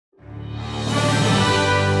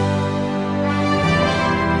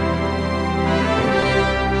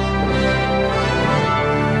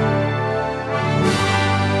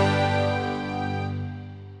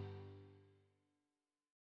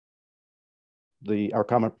our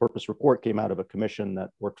common purpose report came out of a commission that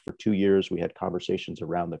worked for 2 years. We had conversations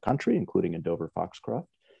around the country, including in Dover Foxcroft.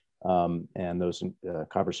 And those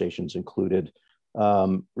conversations included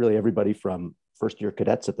really everybody from first-year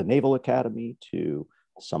cadets at the Naval Academy to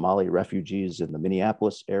Somali refugees in the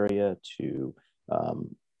Minneapolis area to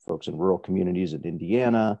folks in rural communities in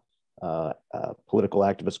Indiana, political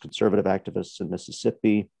activists, conservative activists in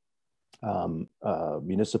Mississippi,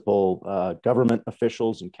 municipal government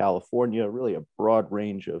officials in California, really a broad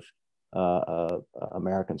range of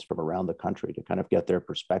Americans from around the country to kind of get their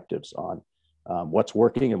perspectives on what's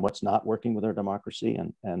working and what's not working with our democracy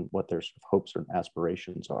and what their sort of hopes and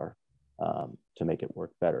aspirations are to make it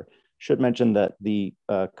work better. Should mention that the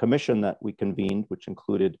commission that we convened, which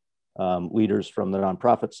included leaders from the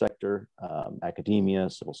nonprofit sector, academia,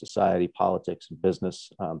 civil society, politics, and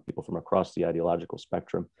business, people from across the ideological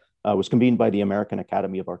spectrum, was convened by the American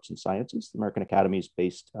Academy of Arts and Sciences. The American Academy is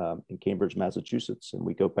based in Cambridge, Massachusetts, and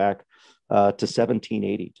we go back to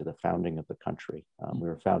 1780, to the founding of the country. We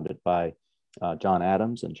were founded by John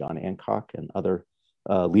Adams and John Hancock and other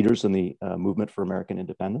leaders in the movement for American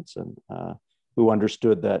independence, and who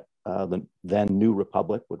understood that the then new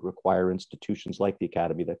republic would require institutions like the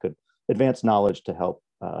Academy that could advance knowledge to help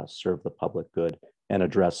serve the public good and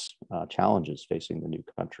address challenges facing the new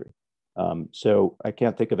country. So I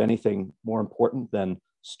can't think of anything more important than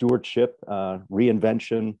stewardship,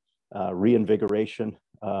 reinvention, reinvigoration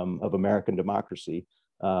of American democracy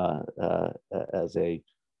as a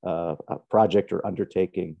project or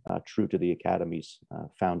undertaking true to the Academy's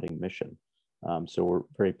founding mission. So we're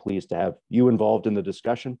very pleased to have you involved in the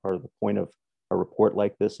discussion. Part of the point of a report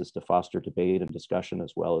like this is to foster debate and discussion,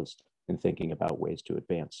 as well as in thinking about ways to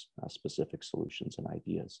advance specific solutions and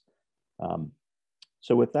ideas.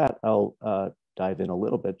 So with that, I'll dive in a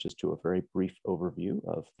little bit just to a very brief overview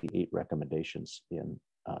of the 8 recommendations in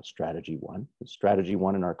Strategy 1. Strategy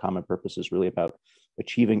 1 in our common purpose is really about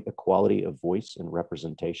achieving equality of voice and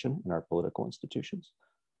representation in our political institutions.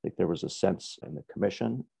 I think there was a sense in the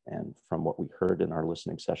commission and from what we heard in our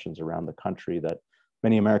listening sessions around the country that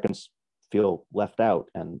many Americans feel left out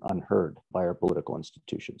and unheard by our political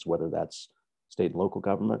institutions, whether that's state and local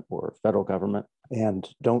government or federal government, and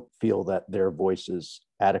don't feel that their voice is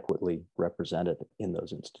adequately represented in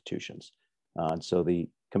those institutions. And so the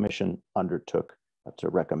commission undertook to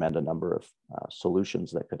recommend a number of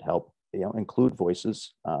solutions that could help include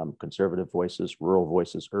voices, conservative voices, rural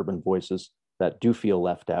voices, urban voices that do feel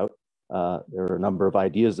left out. There are a number of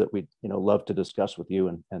ideas that we'd love to discuss with you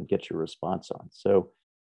and get your response on. So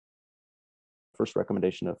first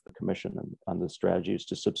recommendation of the commission on this strategy is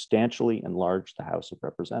to substantially enlarge the House of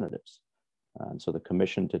Representatives. And so the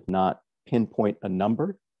commission did not pinpoint a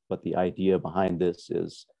number, but the idea behind this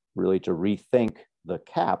is really to rethink the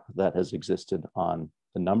cap that has existed on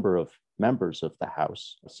the number of members of the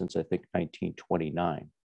House since, I think, 1929.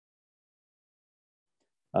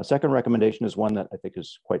 Second recommendation is one that I think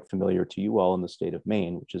is quite familiar to you all in the state of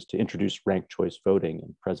Maine, which is to introduce ranked choice voting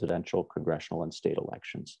in presidential, congressional, and state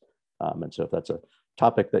elections. And so if that's a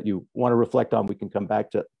topic that you want to reflect on, we can come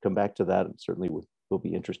back to that, and certainly we'll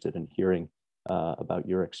be interested in hearing about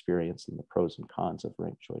your experience and the pros and cons of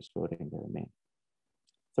ranked choice voting there in Maine.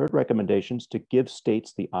 Third recommendation is to give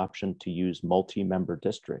states the option to use multi-member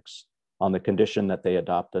districts on the condition that they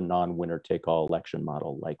adopt a non-winner-take-all election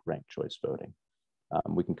model like ranked choice voting.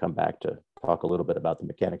 We can come back to talk a little bit about the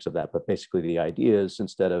mechanics of that, but basically the idea is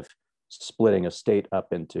instead of splitting a state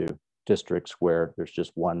up into districts where there's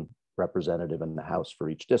just one representative in the House for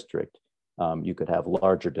each district, you could have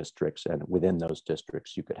larger districts, and within those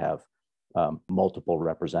districts, you could have multiple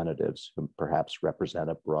representatives who perhaps represent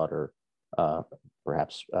a broader,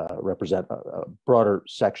 broader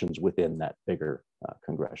sections within that bigger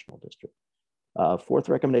congressional district. Fourth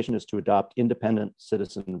recommendation is to adopt independent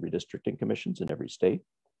citizen redistricting commissions in every state.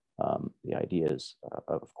 The idea is,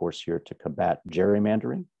 of course, here to combat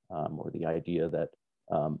gerrymandering, or the idea that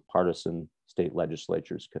partisan state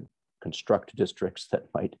legislatures can construct districts that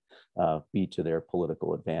might be to their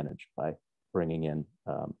political advantage by bringing in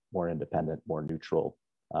more independent, more neutral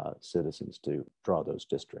citizens to draw those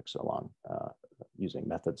districts along using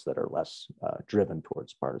methods that are less driven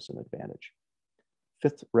towards partisan advantage.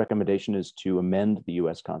 Fifth recommendation is to amend the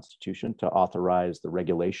US Constitution to authorize the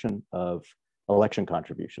regulation of election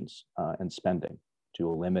contributions and spending to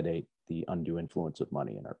eliminate the undue influence of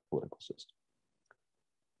money in our political system.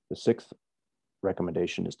 The sixth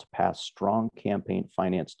recommendation is to pass strong campaign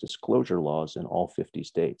finance disclosure laws in all 50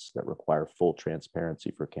 states that require full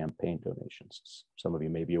transparency for campaign donations. Some of you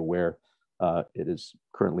may be aware it is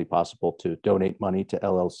currently possible to donate money to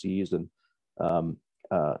LLCs and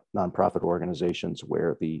nonprofit organizations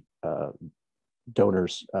where the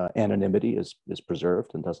donors' anonymity is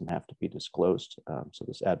preserved and doesn't have to be disclosed. So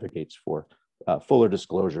this advocates for fuller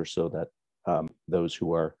disclosure so that those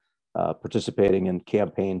who are participating in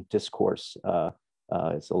campaign discourse,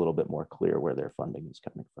 it's a little bit more clear where their funding is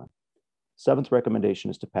coming from. Seventh recommendation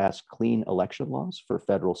is to pass clean election laws for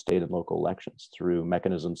federal, state, and local elections through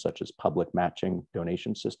mechanisms such as public matching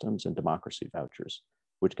donation systems and democracy vouchers,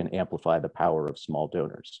 which can amplify the power of small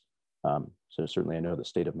donors. So certainly I know the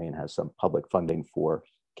state of Maine has some public funding for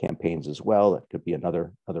campaigns as well. That could be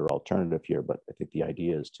another alternative here, but I think the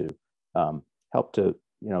idea is to help to,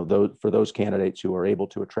 for those candidates who are able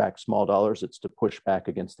to attract small dollars, it's to push back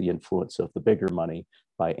against the influence of the bigger money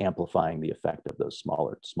by amplifying the effect of those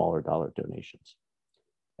smaller dollar donations.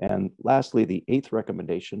 And lastly, the eighth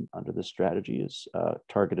recommendation under this strategy is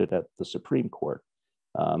targeted at the Supreme Court,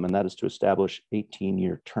 and that is to establish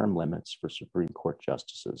 18-year term limits for Supreme Court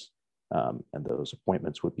justices. And those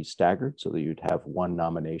appointments would be staggered so that you'd have one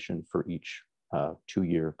nomination for each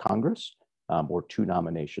 2-year Congress, or 2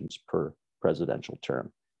 nominations per presidential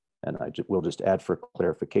term. And will just add for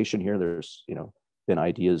clarification here, there's been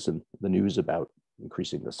ideas in the news about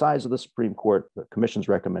increasing the size of the Supreme Court. The Commission's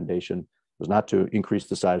recommendation was not to increase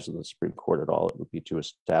the size of the Supreme Court at all. It would be to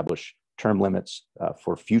establish term limits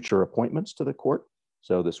for future appointments to the court.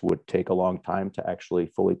 So this would take a long time to actually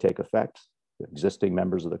fully take effect. Existing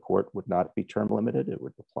members of the court would not be term limited. It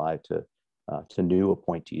would apply to new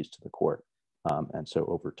appointees to the court. And so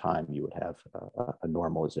over time, you would have a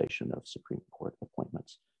normalization of Supreme Court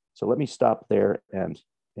appointments. So let me stop there and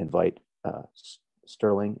invite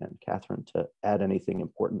Sterling and Catherine to add anything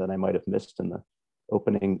important that I might have missed in the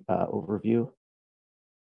opening overview.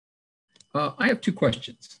 I have 2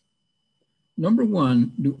 questions. Number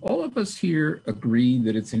one, do all of us here agree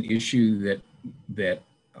that it's an issue that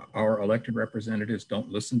our elected representatives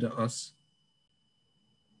don't listen to us?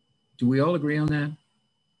 Do we all agree on that?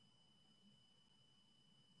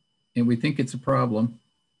 And we think it's a problem.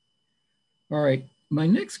 All right, my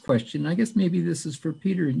next question, I guess maybe this is for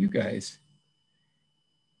Peter and you guys.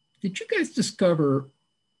 Did you guys discover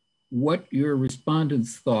what your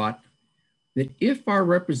respondents thought that if our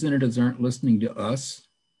representatives aren't listening to us,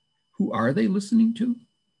 who are they listening to?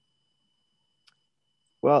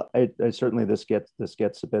 Well, I certainly this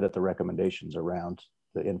gets a bit at the recommendations around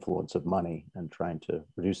the influence of money and trying to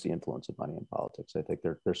reduce the influence of money in politics. I think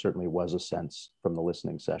there certainly was a sense from the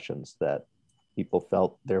listening sessions that people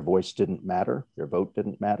felt their voice didn't matter, their vote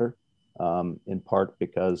didn't matter, in part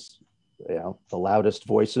because the loudest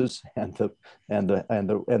voices and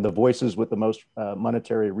the voices with the most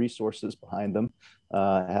monetary resources behind them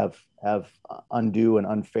have undue and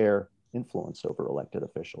unfair influence over elected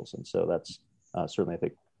officials, and so that's certainly, I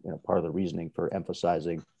think, part of the reasoning for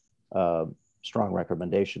emphasizing strong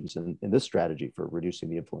recommendations in this strategy for reducing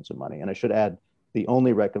the influence of money. And I should add,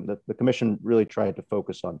 the commission really tried to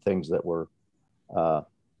focus on things that were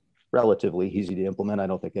relatively easy to implement. I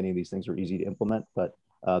don't think any of these things are easy to implement, but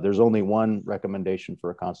there's only one recommendation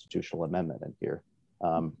for a constitutional amendment in here.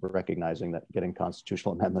 We're recognizing that getting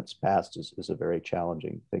constitutional amendments passed is a very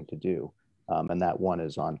challenging thing to do. And that one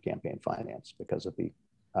is on campaign finance because of the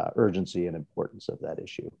urgency and importance of that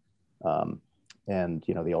issue. And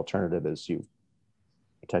the alternative is you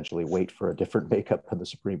potentially wait for a different makeup in the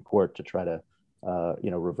Supreme Court to try to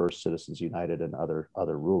reverse Citizens United and other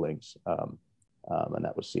rulings. And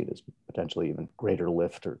that was seen as potentially even greater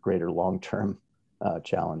lift or greater long-term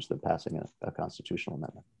challenge than passing a constitutional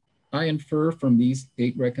amendment. I infer from these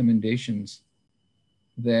 8 recommendations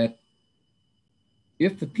that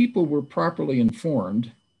if the people were properly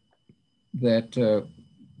informed, that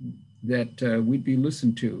we'd be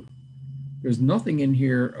listened to. There's nothing in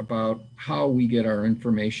here about how we get our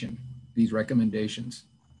information, these recommendations.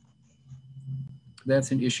 That's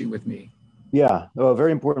an issue with me. Yeah, a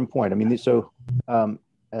very important point. I mean, so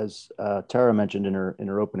as Tara mentioned in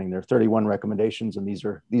her opening, there are 31 recommendations, and these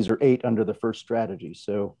are 8 under the first strategy.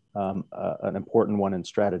 So an important one in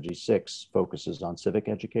strategy 6 focuses on civic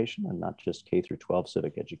education, and not just K through 12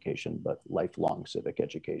 civic education, but lifelong civic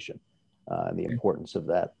education. And the importance of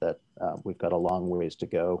that we've got a long ways to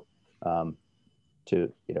go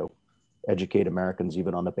to educate Americans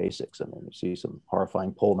even on the basics. I mean, you see some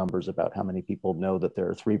horrifying poll numbers about how many people know that there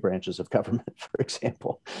are 3 branches of government, for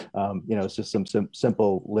example. It's just some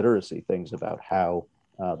simple literacy things about how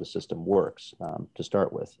the system works to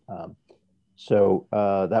start with. So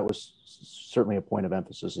that was certainly a point of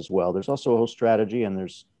emphasis as well. There's also a whole strategy, and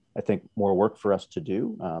there's, I think, more work for us to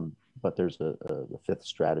do. But there's the 5th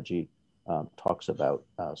strategy talks about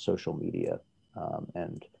social media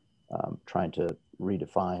and trying to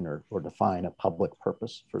redefine or define a public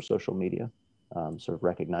purpose for social media, sort of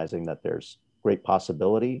recognizing that there's great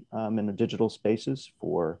possibility in the digital spaces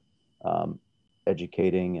for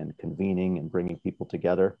educating and convening and bringing people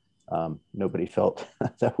together. Nobody felt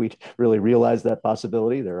that we'd really realized that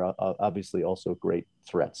possibility. There are obviously also great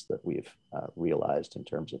threats that we've realized in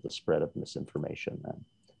terms of the spread of misinformation.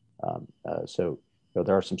 And so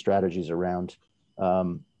there are some strategies around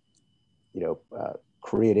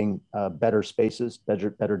creating better spaces,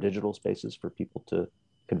 better digital spaces for people to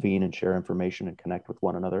convene and share information and connect with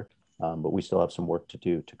one another. But we still have some work to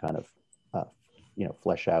do to kind of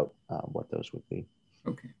flesh out what those would be.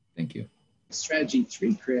 Okay, thank you. Strategy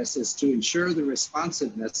 3, Chris, is to ensure the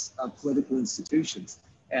responsiveness of political institutions.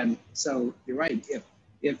 And so you're right,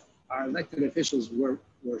 if our elected officials were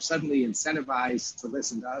suddenly incentivized to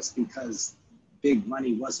listen to us because big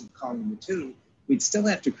money wasn't calling the tune, we'd still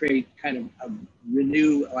have to create kind of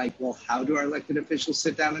well, how do our elected officials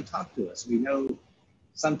sit down and talk to us? We know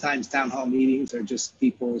sometimes town hall meetings are just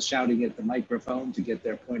people shouting at the microphone to get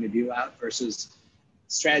their point of view out, versus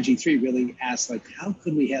Strategy 3 really asks, how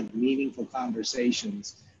could we have meaningful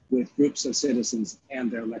conversations with groups of citizens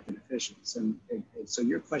and their elected officials? And so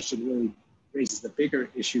your question really raises the bigger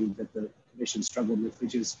issue that the commission struggled with,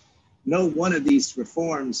 which is no one of these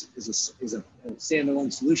reforms is a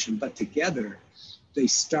standalone solution, but together they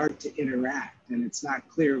start to interact. And it's not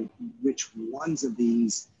clear which ones of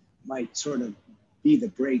these might sort of be the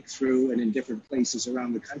breakthrough, and in different places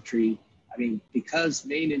around the country. I mean, because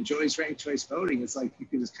Maine enjoys ranked choice voting, it's like you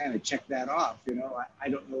can just kind of check that off. I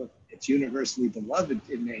don't know if it's universally beloved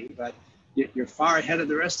in Maine, but you're far ahead of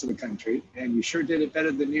the rest of the country, and you sure did it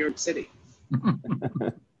better than New York City.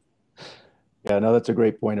 Yeah, no, that's a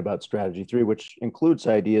great point about Strategy 3, which includes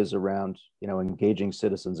ideas around, engaging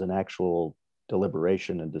citizens in actual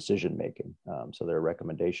deliberation and decision making. So there are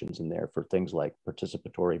recommendations in there for things like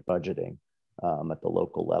participatory budgeting at the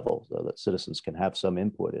local level, so that citizens can have some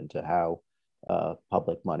input into how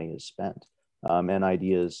public money is spent, and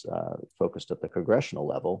ideas focused at the congressional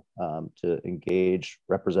level to engage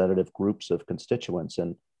representative groups of constituents,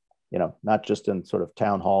 and not just in sort of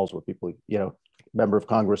town halls where people, member of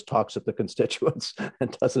Congress talks at the constituents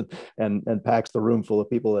and doesn't and packs the room full of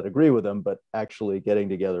people that agree with them, but actually getting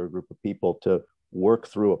together a group of people to work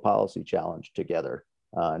through a policy challenge together.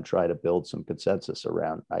 And try to build some consensus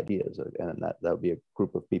around ideas, and that would be a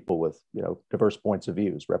group of people with diverse points of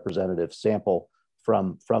views, representative sample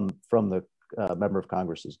from the member of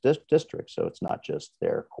Congress's district. So it's not just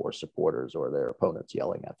their core supporters or their opponents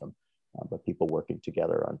yelling at them, but people working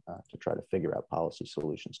together on to try to figure out policy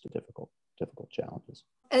solutions to difficult challenges.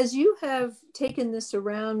 As you have taken this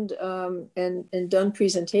around and done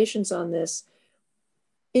presentations on this,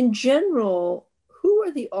 in general, who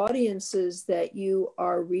are the audiences that you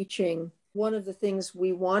are reaching? One of the things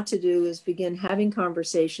we want to do is begin having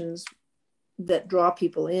conversations that draw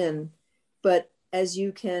people in. But as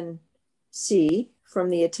you can see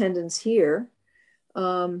from the attendance here,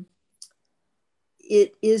 it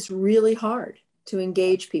is really hard to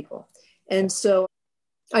engage people. And so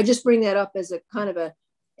I just bring that up as a kind of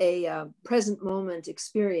a present moment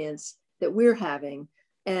experience that we're having,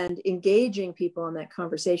 and engaging people in that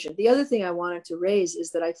conversation. The other thing I wanted to raise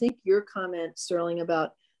is that I think your comment, Sterling,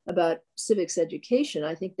 about civics education,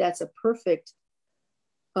 I think that's a perfect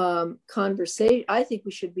conversation. I think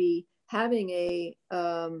we should be having a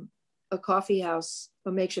coffee house,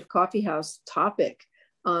 a makeshift coffee house topic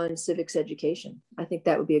on civics education. I think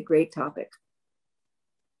that would be a great topic.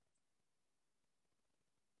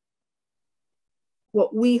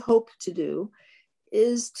 What we hope to do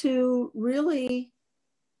is to really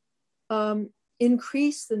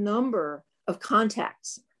increase the number of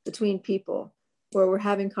contacts between people where we're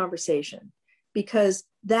having conversation, because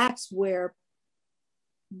that's where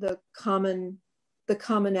the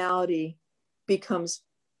commonality becomes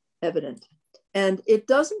evident. And it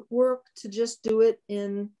doesn't work to just do it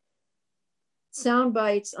in sound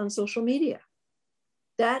bites on social media.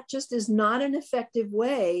 That just is not an effective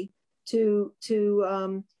way to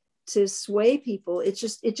sway people. It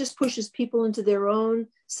just pushes people into their own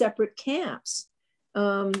separate camps,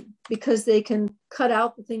 because they can cut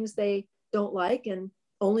out the things they don't like and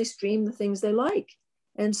only stream the things they like.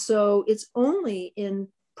 And so it's only in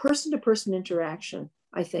person-to-person interaction,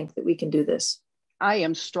 I think, that we can do this. I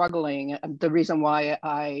am struggling. The reason why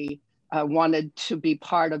I wanted to be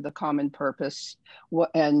part of the Common Purpose,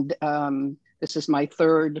 and this is my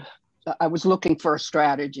third, I was looking for a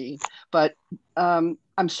strategy, but I'm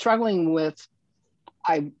struggling with,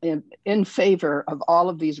 I'm in favor of all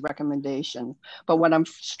of these recommendations, but what I'm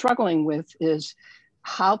struggling with is,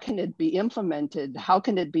 how can it be implemented? How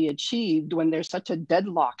can it be achieved when there's such a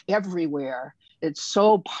deadlock everywhere? It's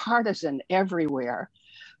so partisan everywhere.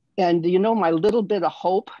 And you know, my little bit of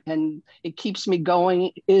hope, and it keeps me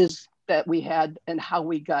going, is that we had, and how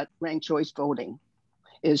we got ranked choice voting,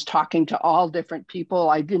 is talking to all different people.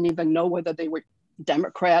 I didn't even know whether they were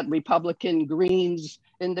Democrat, Republican, Greens,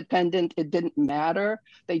 Independent. It didn't matter.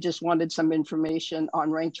 They just wanted some information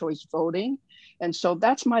on ranked choice voting. And so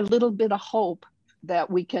that's my little bit of hope that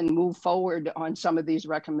we can move forward on some of these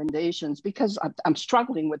recommendations, because I'm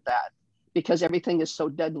struggling with that because everything is so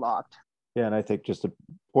deadlocked. Yeah, and I think just an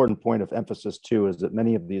important point of emphasis too is that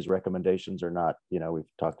many of these recommendations are not, you know, we've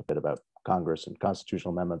talked a bit about Congress and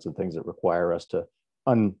constitutional amendments and things that require us to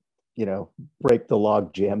break the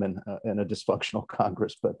log jam in a dysfunctional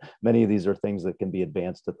Congress, but many of these are things that can be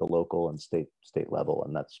advanced at the local and state level,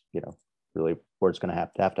 and that's, you know, really where it's going to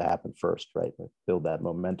have to happen first, right? Build that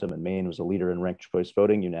momentum. And Maine was a leader in ranked choice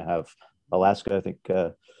voting. You now have Alaska. I think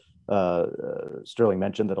Sterling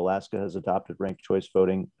mentioned that Alaska has adopted ranked choice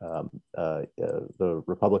voting. The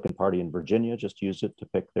Republican Party in Virginia just used it to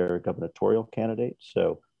pick their gubernatorial candidate.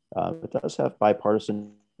 So it does have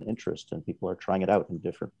bipartisan interest, and people are trying it out in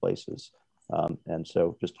different places. And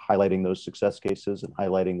so just highlighting those success cases and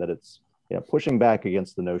highlighting that it's, you know, pushing back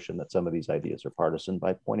against the notion that some of these ideas are partisan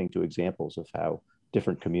by pointing to examples of how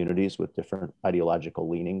different communities with different ideological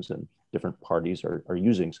leanings and different parties are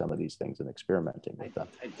using some of these things and experimenting with them.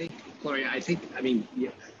 I think, Gloria, I mean,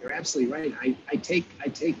 you're absolutely right. I take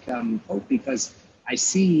hope because I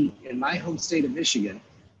see in my home state of Michigan,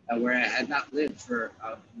 where I had not lived for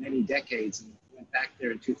many decades, and went back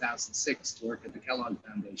there in 2006 to work at the Kellogg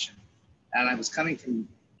Foundation. And I was coming from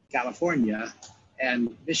California,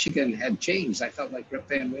 and Michigan had changed. I felt like Rip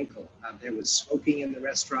Van Winkle. There was smoking in the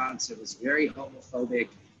restaurants. It was very homophobic.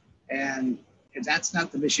 And that's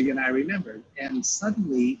not the Michigan I remembered. And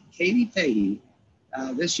suddenly, Katie Fahey,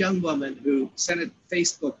 this young woman who sent a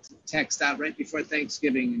Facebook text out right before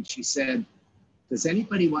Thanksgiving, and she said, "Does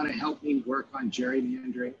anybody want to help me work on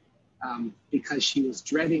gerrymandering?" Because she was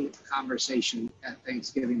dreading a conversation at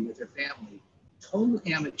Thanksgiving with her family. Total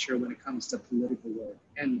amateur when it comes to political work.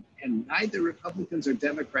 And neither Republicans or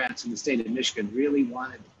Democrats in the state of Michigan really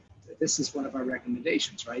wanted, this is one of our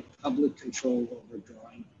recommendations, right? Public control over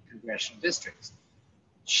drawing congressional districts.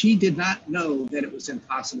 She did not know that it was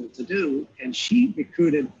impossible to do, and she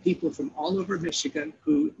recruited people from all over Michigan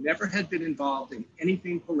who never had been involved in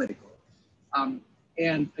anything political.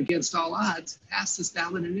 And against all odds, passed this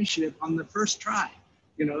ballot initiative on the first try,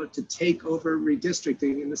 you know, to take over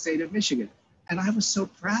redistricting in the state of Michigan. And I was so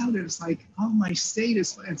proud. It was like, oh, my state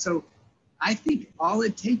is, and so I think all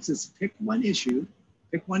it takes is pick one issue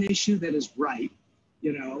that is right,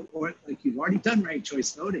 you know, or like you've already done ranked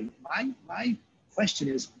choice voting. My question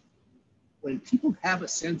is, when people have a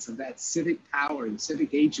sense of that civic power and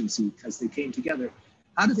civic agency because they came together,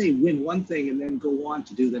 how do they win one thing and then go on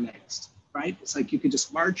to do the next, right? It's like you could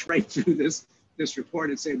just march right through this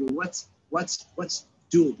report and say, well, what's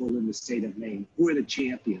doable in the state of Maine? Who are the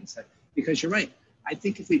champions? Because you're right. I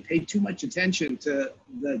think if we pay too much attention to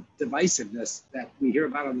the divisiveness that we hear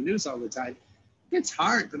about on the news all the time, it's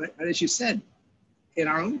hard. But as you said, in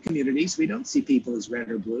our own communities, we don't see people as red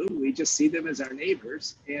or blue. We just see them as our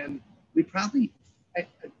neighbors. And we probably,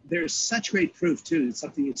 there's such great proof too, it's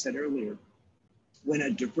something you said earlier, when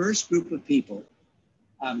a diverse group of people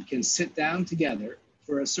can sit down together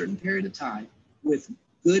for a certain period of time with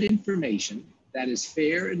good information that is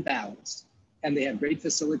fair and balanced, and they have great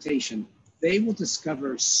facilitation, they will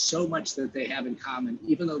discover so much that they have in common,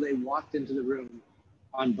 even though they walked into the room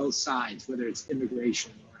on both sides, whether it's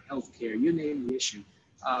immigration or healthcare, you name the issue.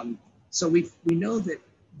 So we know that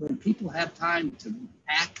when people have time to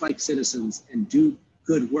act like citizens and do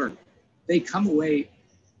good work, they come away,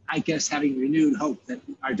 I guess, having renewed hope that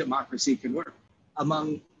our democracy can work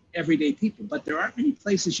among everyday people. But there aren't many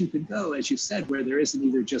places you can go, as you said, where there isn't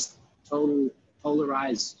either just total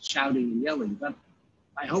polarized shouting and yelling. But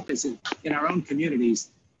my hope is in our own communities,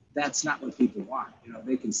 that's not what people want. You know,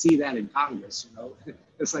 they can see that in Congress, you know,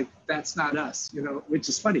 it's like, that's not us, you know, which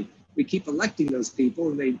is funny. We keep electing those people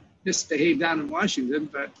and they misbehave down in Washington,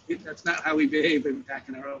 but that's not how we behave back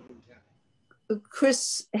in our own hometown.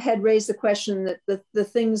 Chris had raised the question that the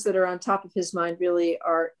things that are on top of his mind really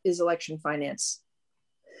is election finance.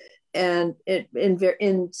 And there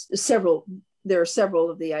are several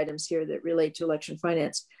of the items here that relate to election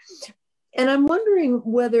finance. And I'm wondering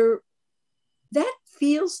whether that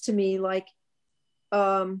feels to me like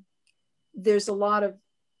there's a lot of,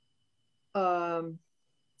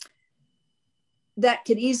 that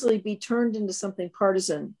could easily be turned into something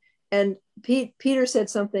partisan. And Peter said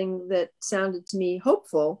something that sounded to me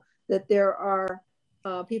hopeful, that there are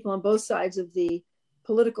people on both sides of the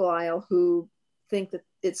political aisle who think that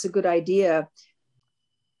it's a good idea.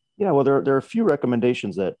 Yeah, well, there are a few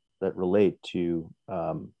recommendations that relate to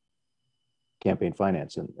campaign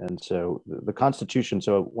finance, and so the Constitution.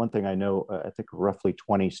 So one thing I know, I think roughly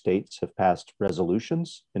 20 states have passed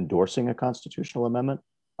resolutions endorsing a constitutional amendment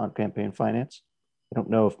on campaign finance. I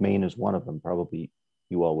don't know if Maine is one of them. Probably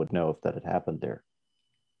you all would know if that had happened there.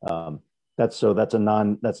 That's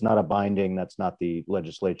not a binding. That's not the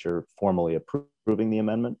legislature formally approving the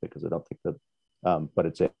amendment, because I don't think that. But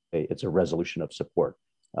it's a resolution of support.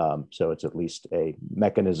 So it's at least a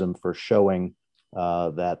mechanism for showing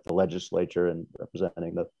that the legislature and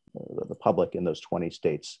representing the public in those 20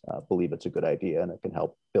 states believe it's a good idea, and it can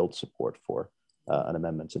help build support for an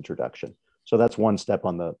amendment's introduction. So that's one step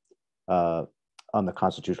on the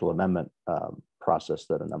constitutional amendment process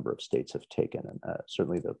that a number of states have taken, and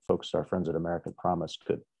certainly the folks, our friends at American Promise,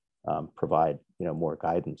 could provide more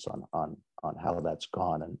guidance on how that's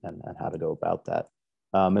gone and how to go about that.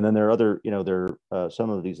 And then there are other, there are some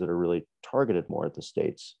of these that are really targeted more at the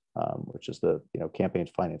states, which is the campaign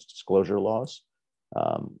finance disclosure laws,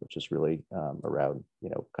 which is really around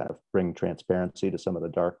kind of bring transparency to some of the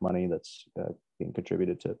dark money that's being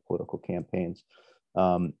contributed to political campaigns,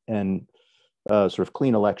 and sort of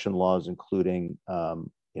clean election laws, including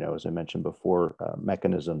as I mentioned before,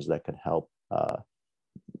 mechanisms that can help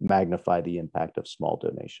magnify the impact of small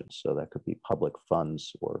donations. So that could be public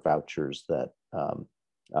funds or vouchers that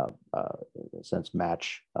in a sense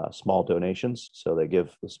match small donations. So they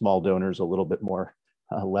give the small donors a little bit more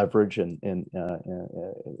leverage in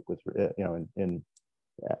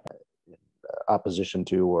opposition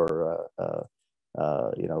to or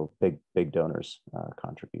big donors'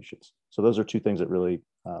 contributions. So those are two things that really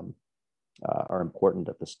are important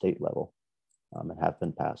at the state level and have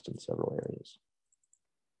been passed in several areas.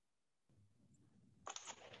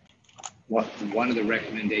 One of the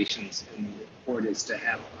recommendations in the report is to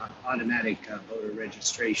have automatic voter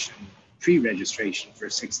registration, pre-registration for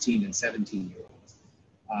 16 and 17-year-olds.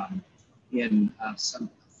 In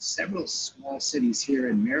several small cities here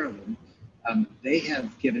in Maryland, they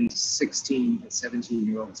have given 16 and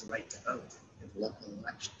 17-year-olds the right to vote in local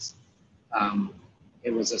elections.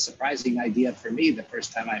 It was a surprising idea for me the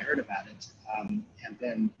first time I heard about it. And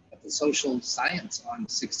then the social science on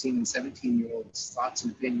 16 and 17-year-olds' thoughts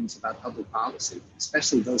and opinions about public policy,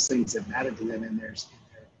 especially those things that matter to them in their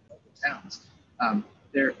local towns.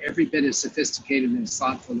 They're every bit as sophisticated and as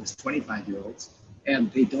thoughtful as 25-year-olds,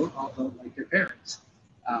 and they don't all vote like their parents.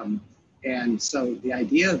 And so the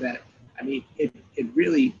idea that,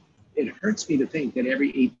 it hurts me to think that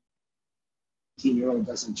every 18-year-old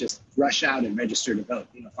doesn't just rush out and register to vote.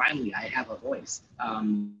 Finally, I have a voice.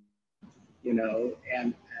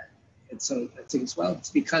 And so I think as well, it's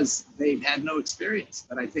because they've had no experience.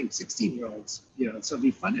 But I think 16-year-olds, so it'd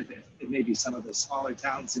be fun if maybe some of the smaller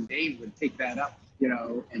towns in Maine would take that up,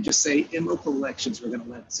 and just say in local elections, we're going to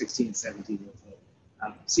let 16 and 17-year-olds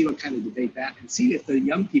vote. See what kind of debate that, and see if the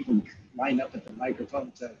young people line up at the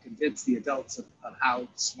microphone to convince the adults of how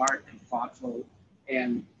smart and thoughtful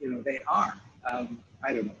and they are. I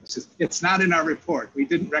don't know. It's not in our report. We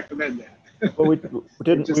didn't recommend that. Well, we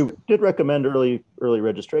did recommend early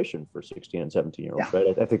registration for 16 and 17-year-olds, yeah.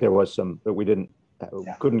 Right? I think there was some, but we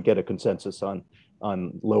couldn't get a consensus on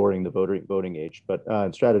lowering the voting age. But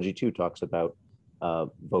strategy 2 talks about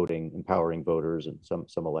voting, empowering voters, and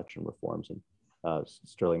some election reforms. And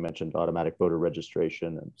Sterling mentioned automatic voter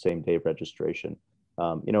registration and same-day registration.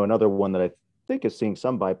 Another one that I think is seeing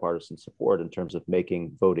some bipartisan support in terms of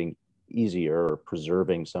making voting easier or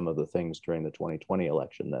preserving some of the things during the 2020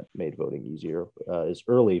 election that made voting easier is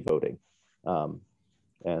early voting.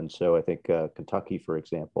 And so I think Kentucky, for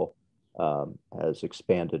example, has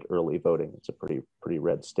expanded early voting. It's a pretty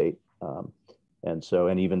red state.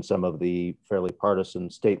 And even some of the fairly partisan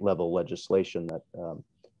state level legislation that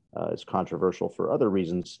is controversial for other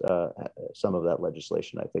reasons, some of that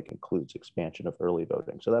legislation I think includes expansion of early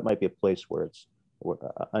voting. So that might be a place where it's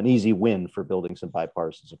an easy win for building some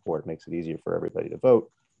bipartisan support. It makes it easier for everybody to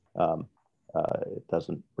vote. It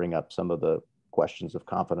doesn't bring up some of the questions of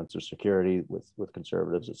confidence or security with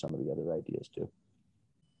conservatives or some of the other ideas too.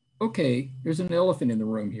 Okay, there's an elephant in the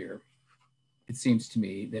room here. It seems to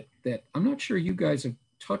me that I'm not sure you guys have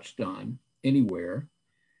touched on anywhere,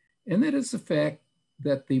 and that is the fact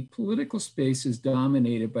that the political space is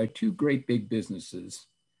dominated by two great big businesses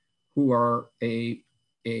who are an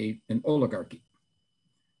oligarchy.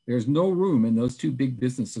 There's no room in those two big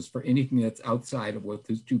businesses for anything that's outside of what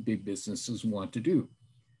those two big businesses want to do.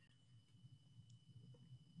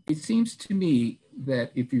 It seems to me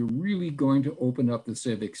that if you're really going to open up the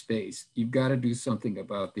civic space, you've got to do something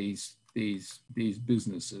about these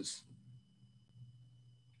businesses.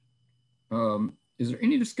 Is there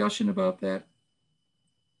any discussion about that?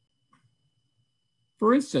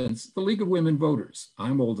 For instance, the League of Women Voters.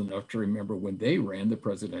 I'm old enough to remember when they ran the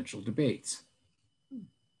presidential debates.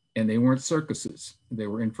 And they weren't circuses, they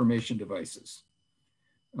were information devices.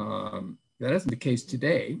 That isn't the case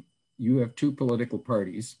today. You have two political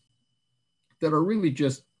parties that are really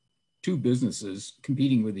just two businesses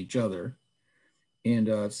competing with each other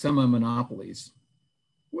and semi-monopolies.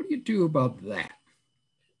 What do you do about that?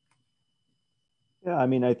 Yeah, I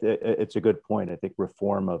mean, it's a good point. I think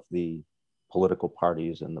reform of the political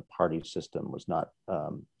parties and the party system was not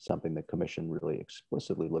something the commission really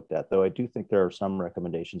explicitly looked at, though I do think there are some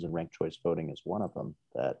recommendations, and ranked choice voting is one of them,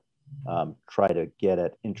 that try to get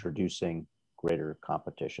at introducing greater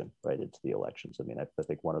competition right into the elections. I mean, I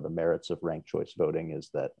think one of the merits of ranked choice voting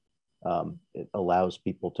is that it allows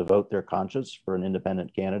people to vote their conscience for an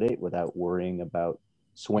independent candidate without worrying about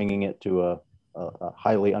swinging it to a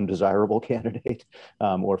highly undesirable candidate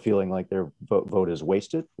or feeling like their vote is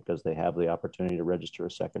wasted because they have the opportunity to register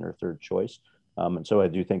a second or third choice. And so I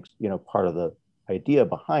do think, part of the idea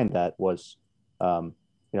behind that was, I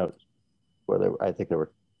think there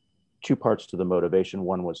were two parts to the motivation.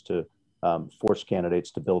 One was to force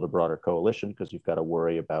candidates to build a broader coalition, because you've got to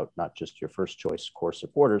worry about not just your first choice core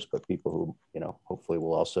supporters, but people who, hopefully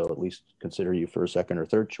will also at least consider you for a second or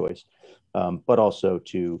third choice, but also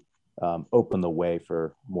to open the way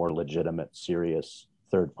for more legitimate, serious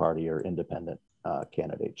third party or independent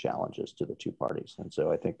candidate challenges to the two parties. And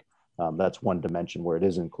so I think that's one dimension where it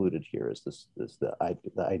is included here, is the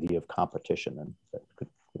idea of competition, and that could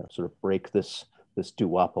sort of break this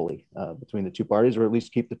duopoly between the two parties, or at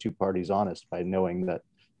least keep the two parties honest by knowing that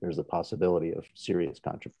there's a possibility of serious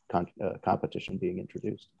competition being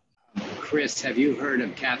introduced. Chris, have you heard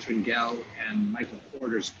of Catherine Gell and Michael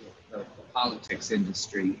Porter's book, the Politics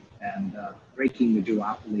Industry and Breaking the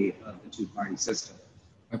Duopoly of the Two-Party System?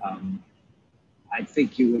 I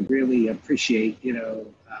think you would really appreciate,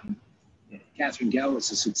 Catherine Gell was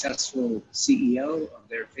a successful CEO of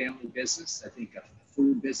their family business, I think a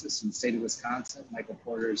food business in the state of Wisconsin. Michael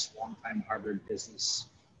Porter's longtime Harvard business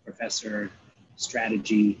professor,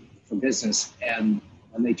 strategy for business. And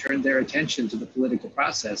when they turned their attention to the political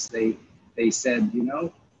process, they said,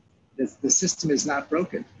 the system is not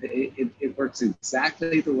broken. It works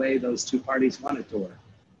exactly the way those two parties want it to work.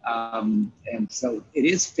 And so it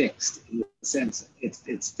is fixed in the sense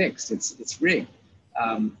it's fixed, it's rigged.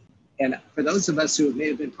 And for those of us who may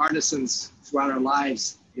have been partisans throughout our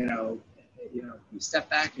lives, you step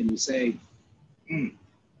back and you say,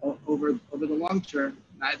 over the long term,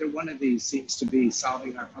 neither one of these seems to be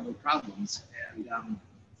solving our public problems. And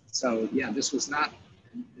so, yeah, this was not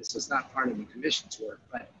part of the commission's work.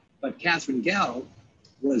 But Catherine Gell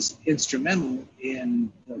was instrumental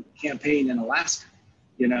in the campaign in Alaska.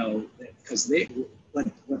 Because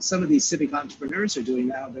what some of these civic entrepreneurs are doing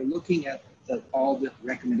now, they're looking at all the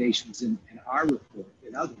recommendations in our report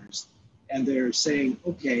and others, and they're saying,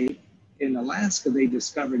 okay, in Alaska, they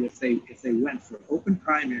discovered if they went for open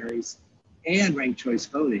primaries and ranked choice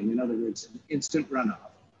voting, in other words, an instant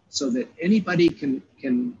runoff, so that anybody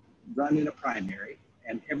can run in a primary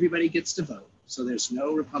and everybody gets to vote, so there's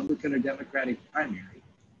no Republican or Democratic primary.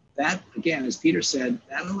 That, again, as Peter said,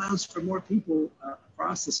 that allows for more people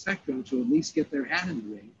across the spectrum to at least get their hat in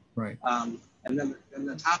the ring. Right. And then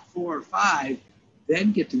the top 4 or 5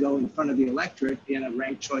 then get to go in front of the electorate in a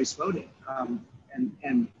ranked choice voting.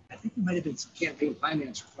 And I think there might have been some campaign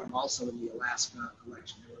finance reform also in the Alaska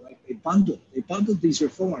election. They bundled these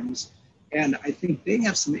reforms, and I think they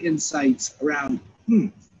have some insights around,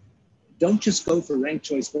 don't just go for ranked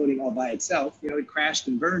choice voting all by itself. It crashed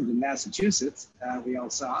and burned in Massachusetts. We all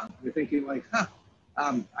saw. We're thinking like,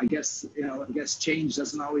 I guess change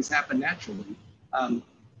doesn't always happen naturally.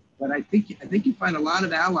 But I think you find a lot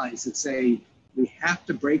of allies that say we have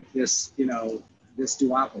to break this, this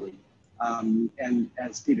duopoly. And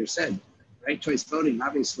as Peter said, ranked choice voting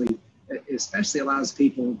obviously especially allows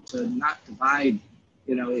people to not divide.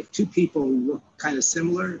 If two people look kind of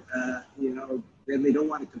similar, then they don't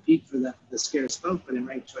want to compete for the scarce vote. But in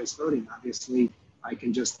ranked choice voting, obviously, I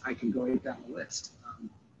can go right down the list.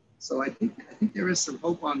 So I think there is some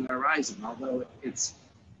hope on the horizon, although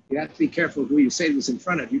you have to be careful who you say was in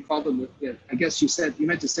front of. You called them, I guess you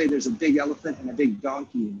meant to say there's a big elephant and a big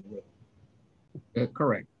donkey in the room.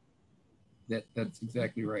 Correct. That's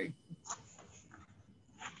exactly right.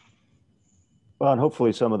 Well, and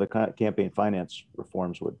hopefully some of the campaign finance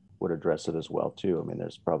reforms would address it as well too. I mean,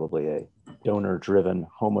 there's probably a donor-driven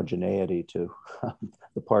homogeneity to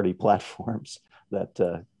the party platforms that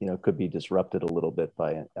could be disrupted a little bit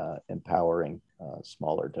by empowering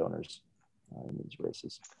smaller donors in these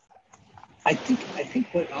races. I think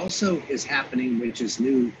what also is happening, which is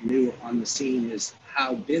new on the scene, is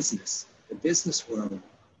how the business world,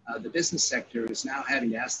 the business sector is now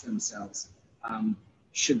having to ask themselves,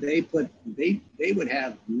 should they would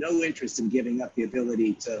have no interest in giving up the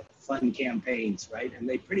ability to fund campaigns, right? And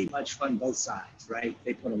they pretty much fund both sides, right?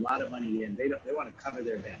 They put a lot of money in. They want to cover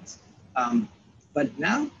their bets. But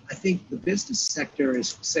now I think the business sector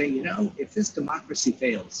is saying, you know, if this democracy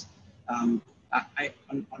fails, on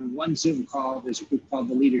one Zoom call, there's a group called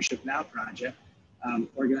the Leadership Now Project,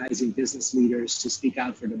 organizing business leaders to speak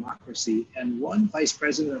out for democracy. And one vice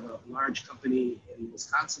president of a large company in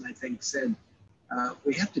Wisconsin, I think, said,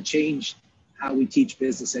 we have to change how we teach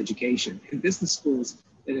business education. In business schools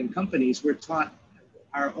and in companies, we're taught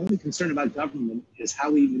our only concern about government is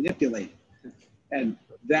how we manipulate it. And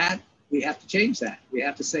that, we have to change that. We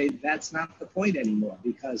have to say that's not the point anymore,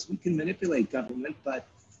 because we can manipulate government, but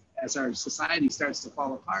as our society starts to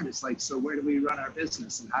fall apart, it's like, so where do we run our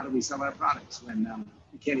business and how do we sell our products when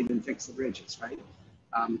we can't even fix the bridges, right?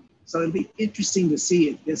 So it'll be interesting to see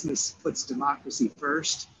if business puts democracy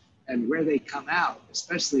first and where they come out,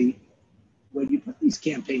 especially when you put these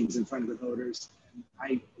campaigns in front of the voters.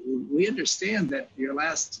 We understand that your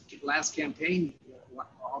last campaign,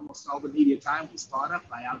 almost all the media time was bought up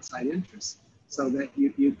by outside interests, so that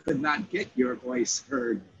you could not get your voice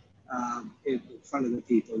heard in front of the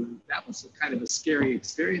people. And that was kind of a scary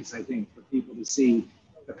experience, I think, for people to see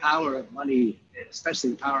the power of money,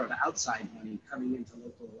 especially the power of outside money, coming into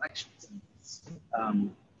local elections.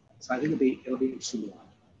 And, so I think it'll be interesting to watch.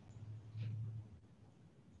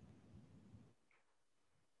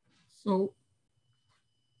 So,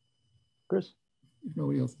 Chris? If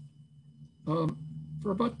nobody else.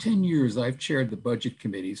 For about 10 years, I've chaired the budget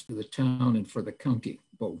committees for the town and for the county,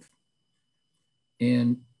 both.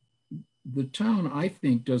 And the town, I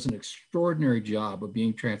think, does an extraordinary job of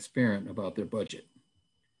being transparent about their budget.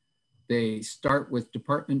 They start with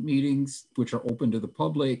department meetings, which are open to the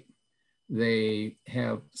public. They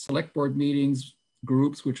have select board meetings,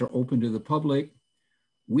 groups, which are open to the public.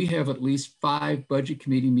 We have at least 5 budget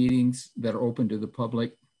committee meetings that are open to the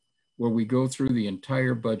public, where we go through the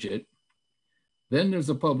entire budget. Then there's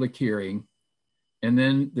a public hearing, and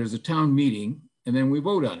then there's a town meeting, and then we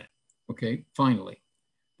vote on it, okay, finally.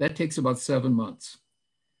 That takes about 7 months.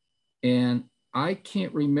 And I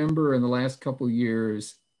can't remember in the last couple of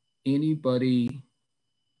years anybody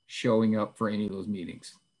showing up for any of those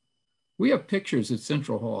meetings. We have pictures at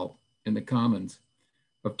Central Hall in the Commons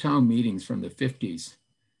of town meetings from the 50s,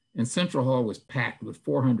 and Central Hall was packed with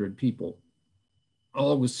 400 people,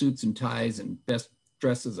 all with suits and ties and best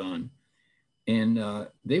dresses on. And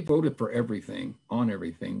they voted for everything, on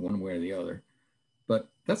everything, one way or the other. But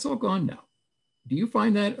that's all gone now. Do you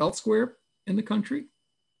find that elsewhere in the country?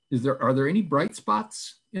 Are there any bright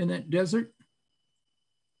spots in that desert?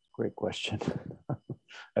 Great question.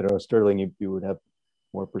 I don't know, Sterling, you would have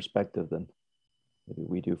more perspective than maybe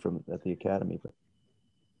we do at the academy. But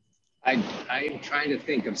I am trying to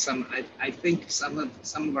think of some. I think some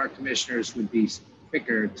of our commissioners would be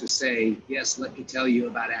quicker to say, yes, let me tell you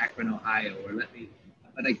about Akron, Ohio, or let me,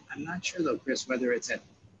 but I'm not sure though, Chris, whether it's at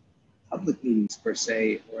public meetings per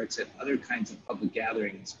se, or it's at other kinds of public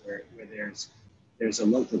gatherings where there's a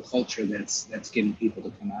local culture that's getting people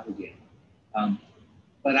to come out again.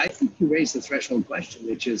 But I think you raised the threshold question,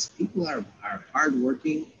 which is people are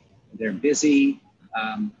hardworking, they're busy,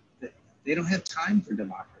 they don't have time for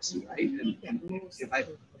democracy, right? And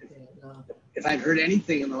if I've heard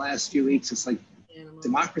anything in the last few weeks, it's like,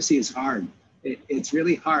 democracy is hard. It's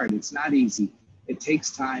really hard. It's not easy. It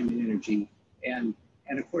takes time and energy. And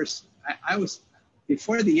of course, I was,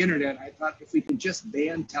 before the internet, I thought if we could just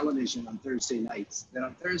ban television on Thursday nights, then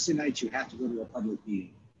on Thursday nights, you have to go to a public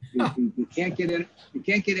meeting. You can't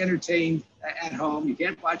get entertained at home. You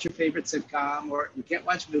can't watch your favorite sitcom, or you can't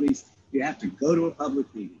watch movies. You have to go to a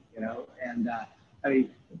public meeting, you know? And I mean,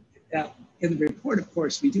 in the report, of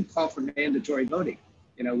course, we do call for mandatory voting.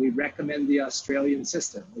 You know, we recommend the Australian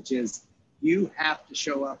system, which is you have to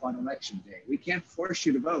show up on election day. We can't force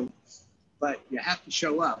you to vote, but you have to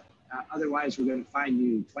show up. Otherwise, we're going to fine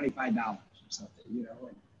you $25 or something, you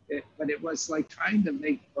know. But it was like trying to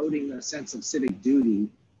make voting a sense of civic duty,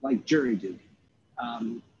 like jury duty.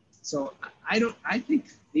 So I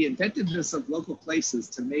think the inventiveness of local places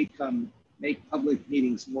to make public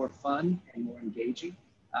meetings more fun and more engaging.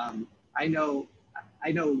 I know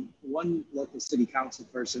one local city council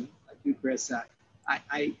person, like you, Chris.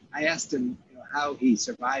 I asked him, you know, how he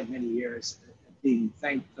survived many years being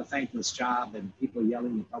a thankless job and people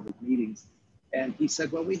yelling in public meetings. And he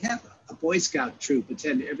said, well, we have a Boy Scout troop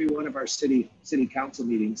attend every one of our city council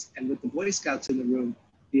meetings. And with the Boy Scouts in the room,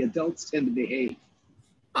 the adults tend to behave.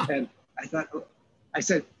 And I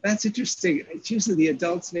said, that's interesting. It's usually the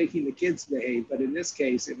adults making the kids behave, but in this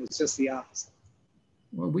case, it was just the opposite.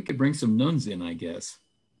 Well, we could bring some nuns in, I guess.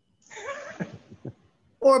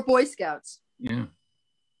 Or Boy Scouts. Yeah.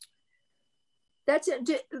 That's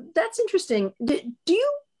interesting. Do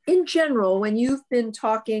you, in general, when you've been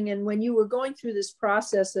talking and when you were going through this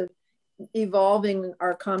process of evolving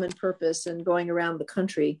our common purpose and going around the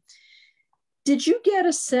country, did you get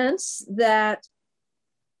a sense that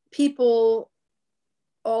people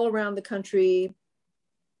all around the country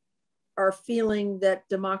are feeling that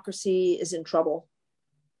democracy is in trouble?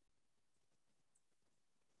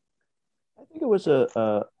 I think it was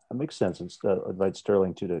a mixed sense, and I'd invite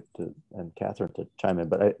Sterling to and Catherine to chime in.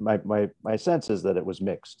 But my sense is that it was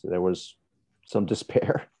mixed. There was some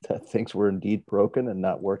despair that things were indeed broken and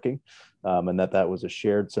not working, and that was a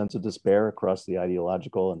shared sense of despair across the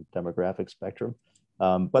ideological and demographic spectrum.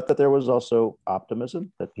 But that there was also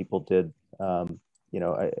optimism that people did.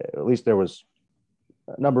 At least there was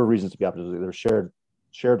a number of reasons to be optimistic. Their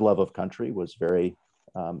shared love of country was very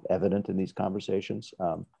evident in these conversations,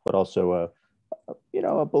 but also a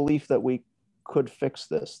belief that we could fix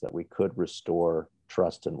this, that we could restore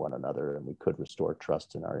trust in one another, and we could restore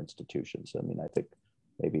trust in our institutions. I mean, I think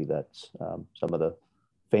maybe that's some of the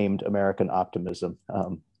famed American optimism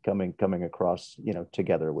coming across,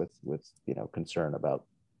 together with concern about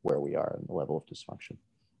where we are and the level of dysfunction.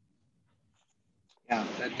 Yeah,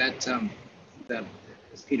 that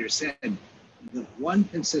as Peter said, the one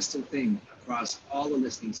consistent thing across all the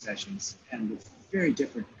listening sessions and with very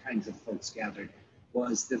different kinds of folks gathered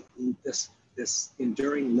was this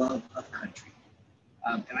enduring love of country.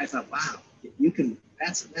 And I thought, wow,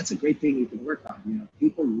 that's a great thing you can work on.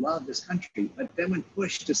 People love this country, but then when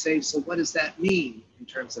pushed to say, so what does that mean in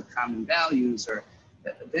terms of common values? Or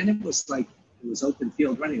then it was like, it was open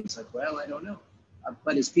field running. It was like, well, I don't know.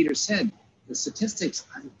 But as Peter said, the statistics,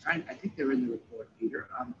 I think they're in the report, Peter.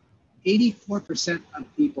 84%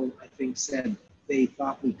 of people, I think, said they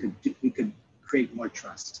thought we could create more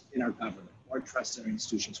trust in our government, more trust in our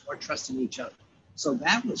institutions, more trust in each other. So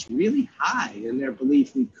that was really high in their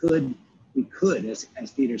belief we could,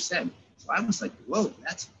 as Peter said. So I was like, whoa,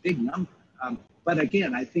 that's a big number. But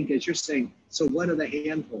again, I think as you're saying, so what are the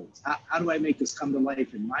handholds? How do I make this come to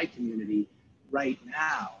life in my community right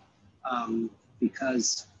now?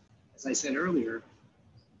 Because, as I said earlier,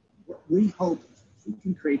 we hope we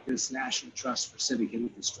can create this national trust for civic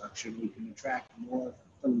infrastructure. We can attract more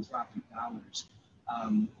philanthropic dollars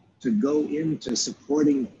to go into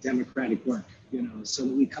supporting democratic work, so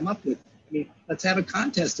that we come up with, let's have a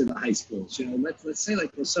contest in the high schools, let's say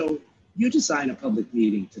like, well, so you design a public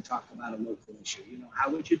meeting to talk about a local issue,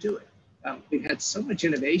 how would you do it? We've had so much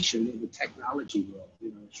innovation in the technology world,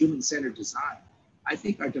 human-centered design. I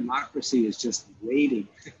think our democracy is just waiting,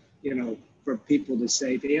 for people to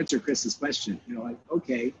say, to answer Chris's question, like,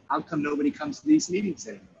 okay, how come nobody comes to these meetings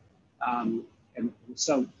anymore? And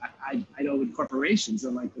so I know in corporations,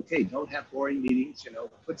 they're like, okay, don't have boring meetings,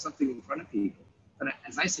 put something in front of people. But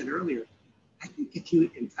as I said earlier, I think if you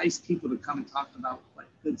entice people to come and talk about what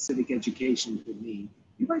good civic education could mean,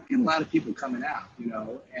 you might get a lot of people coming out,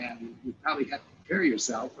 and you probably have to prepare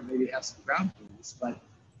yourself or maybe have some ground rules, but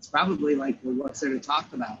it's probably like, well, what's there to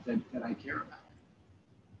talk about that I care about?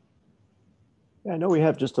 Yeah, I know we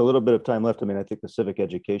have just a little bit of time left. I think the civic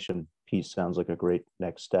education piece sounds like a great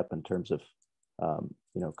next step in terms of,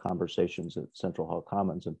 conversations at Central Hall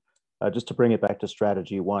Commons. And just to bring it back to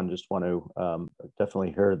strategy one, just want to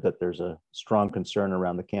definitely heard that there's a strong concern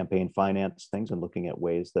around the campaign finance things and looking at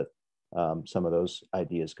ways that some of those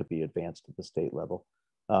ideas could be advanced at the state level.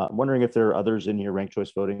 I'm wondering if there are others in here, ranked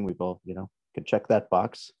choice voting. We've all, can check that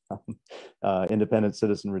box. Independent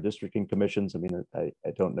citizen redistricting commissions. I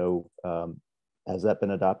don't know. Has that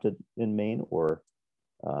been adopted in Maine or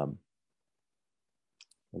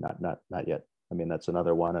not yet? That's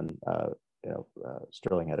another one. And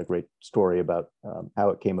Sterling had a great story about how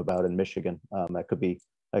it came about in Michigan. That could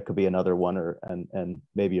be another one, and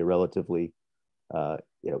maybe a relatively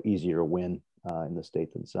easier win in the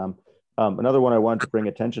state than some. Another one I wanted to bring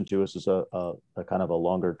attention to is a kind of a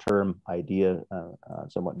longer term idea,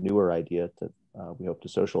 somewhat newer idea that we hope to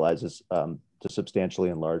socialize, is to substantially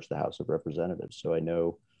enlarge the House of Representatives. So I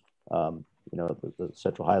know, the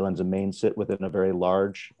Central Highlands and Maine sit within a very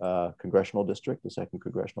large congressional district, the 2nd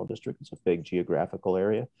congressional district. It's a big geographical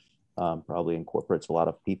area, probably incorporates a lot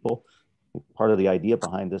of people. Part of the idea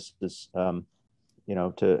behind this is,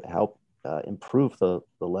 to help improve the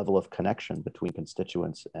level of connection between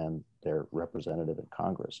constituents and their representative in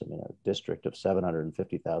Congress. A district of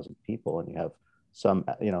 750,000 people, and you have some,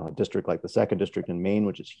 a district like the 2nd District in Maine,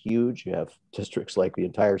 which is huge. You have districts like the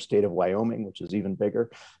entire state of Wyoming, which is even bigger.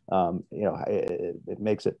 It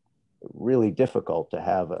makes it really difficult to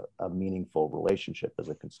have a meaningful relationship as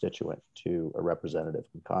a constituent to a representative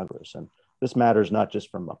in Congress. And this matters not just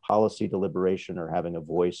from a policy deliberation or having a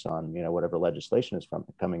voice on, whatever legislation is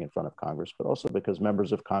coming in front of Congress, but also because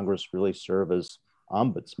members of Congress really serve as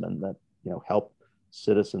ombudsmen that, help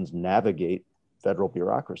citizens navigate federal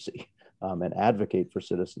bureaucracy and advocate for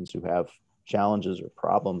citizens who have challenges or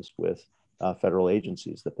problems with federal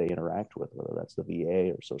agencies that they interact with, whether that's the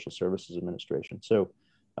VA or Social Services Administration. So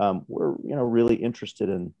we're really interested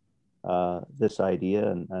in this idea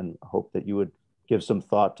and hope that you would give some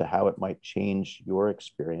thought to how it might change your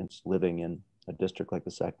experience living in a district like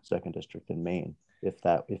the 2nd District in Maine, if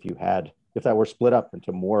that were split up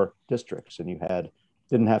into more districts and you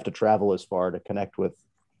didn't have to travel as far to connect with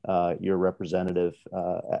your representative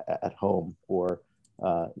at home, or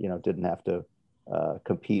didn't have to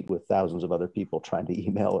compete with thousands of other people trying to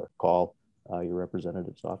email or call your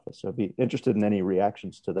representative's office. So I'd be interested in any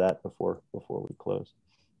reactions to that before we close.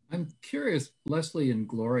 I'm curious, Leslie and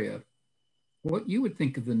Gloria, what you would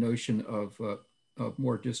think of the notion of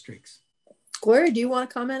more districts. Gloria, do you want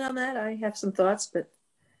to comment on that? I have some thoughts, but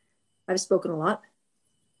I've spoken a lot.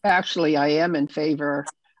 Actually, I am in favor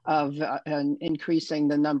of increasing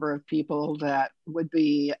the number of people that would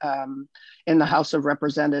be in the House of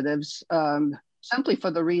Representatives, simply for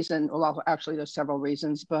the reason, well, actually there's several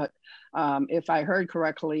reasons, but if I heard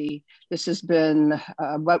correctly, this has been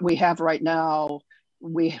what we have right now,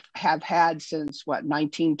 we have had since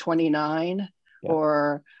 1929, yeah,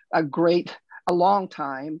 or a long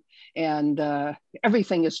time, and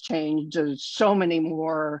everything has changed. There's so many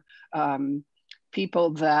more people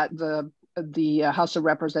that the House of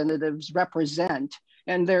Representatives represent,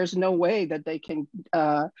 and there's no way that they can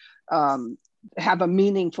have a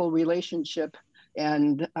meaningful relationship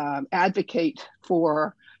and advocate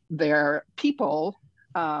for their people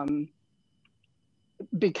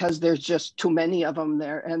because there's just too many of them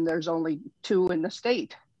there, and there's only 2 in the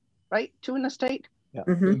state, right? 2 in the state. Yeah.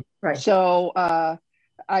 Mm-hmm. Right. So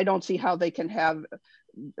I don't see how they can have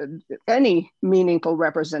any meaningful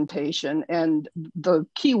representation. And the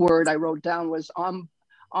key word I wrote down was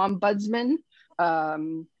ombudsman.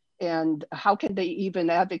 And how can they even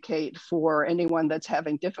advocate for anyone that's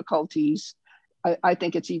having difficulties? I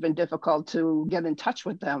think it's even difficult to get in touch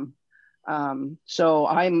with them. So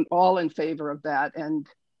I'm all in favor of that. And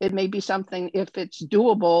it may be something, if it's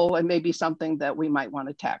doable, it may be something that we might want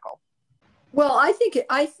to tackle. Well, I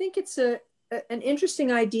think it's an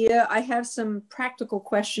interesting idea. I have some practical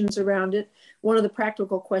questions around it. One of the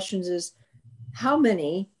practical questions is, how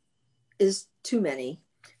many is too many?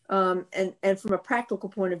 And from a practical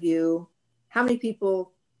point of view, how many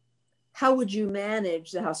people, how would you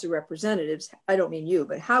manage the House of Representatives? I don't mean you,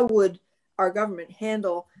 but how would our government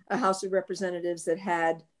handle a House of Representatives that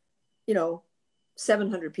had,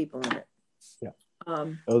 700 people in it? Yeah.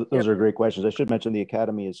 Those are great questions. I should mention the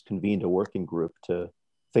Academy has convened a working group to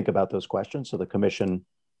think about those questions. So the commission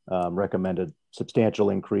recommended substantial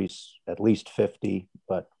increase, at least 50,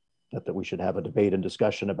 but that we should have a debate and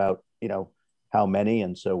discussion about, how many.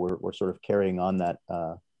 And so we're sort of carrying on that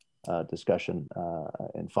discussion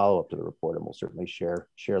and follow up to the report, and we'll certainly share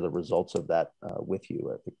the results of that with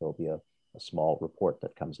you. I think there'll be a small report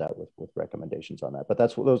that comes out with recommendations on that. But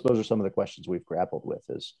those are some of the questions we've grappled with,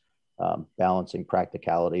 is balancing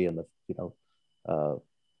practicality and of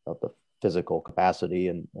the physical capacity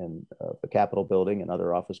and the Capitol building and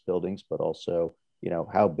other office buildings, but also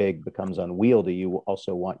how big becomes unwieldy. You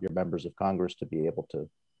also want your members of Congress to be able to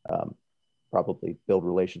probably build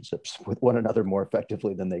relationships with one another more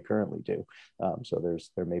effectively than they currently do. So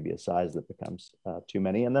there may be a size that becomes too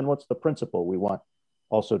many. And then what's the principle? We want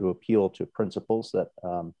also to appeal to principles that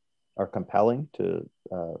are compelling to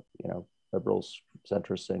liberals,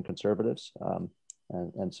 centrists, and conservatives.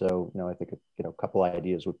 And so I think a couple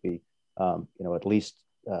ideas would be at least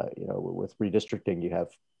with redistricting, you have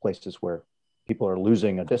places where people are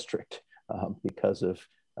losing a district because of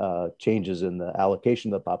changes in the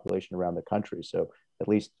allocation of the population around the country. So at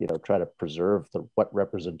least try to preserve what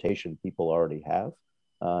representation people already have.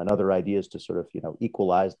 Another idea is to sort of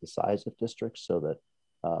equalize the size of districts, so that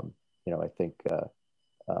I think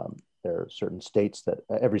there are certain states that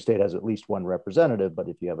every state has at least one representative, but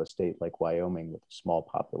if you have a state like Wyoming with a small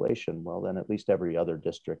population, well, then at least every other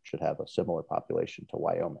district should have a similar population to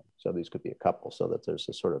Wyoming. So these could be a couple, so that there's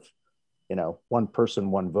a sort of one person,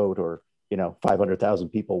 one vote, or 500,000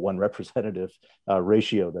 people, one representative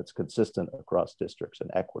ratio that's consistent across districts and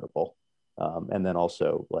equitable. And then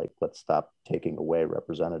also, like, let's stop taking away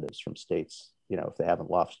representatives from states, if they haven't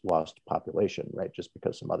lost population, right? Just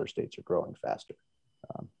because some other states are growing faster.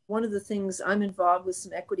 One of the things, I'm involved with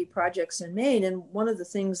some equity projects in Maine, and one of the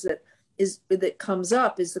things that comes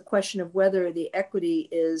up is the question of whether the equity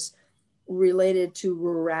is related to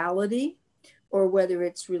rurality, or whether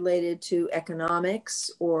it's related to economics,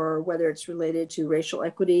 or whether it's related to racial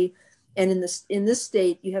equity. And in this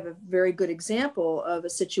state, you have a very good example of a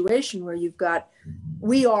situation where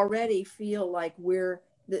we already feel like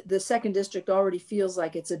the second district already feels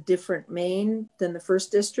like it's a different Maine than the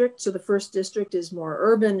first district. So the first district is more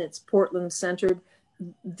urban, it's Portland centered,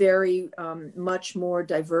 very much more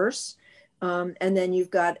diverse. And then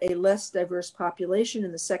you've got a less diverse population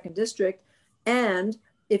in the second district. And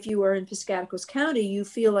if you are in Piscataquis County, you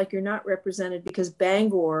feel like you're not represented because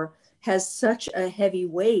Bangor has such a heavy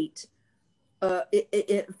weight.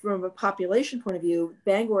 From a population point of view,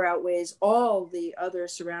 Bangor outweighs all the other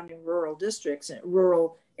surrounding rural districts and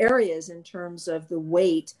rural areas in terms of the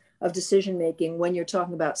weight of decision making when you're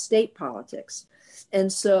talking about state politics.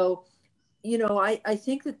 And so, I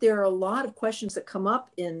think that there are a lot of questions that come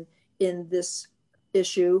up in this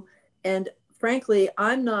issue. And frankly,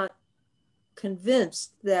 I'm not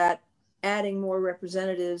convinced that adding more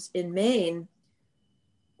representatives in Maine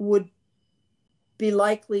would be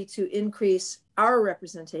likely to increase our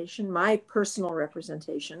representation, my personal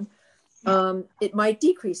representation. It might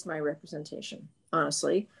decrease my representation,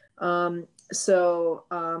 honestly. Not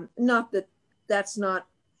that that's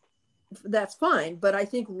fine, but I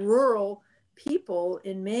think rural people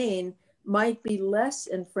in Maine might be less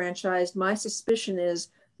enfranchised. My suspicion is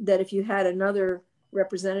that if you had another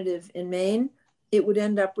representative in Maine, it would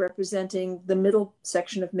end up representing the middle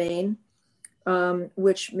section of Maine,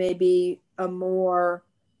 which may be a more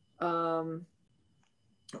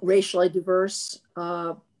racially diverse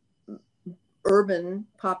urban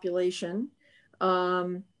population.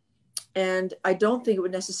 And I don't think it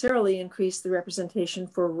would necessarily increase the representation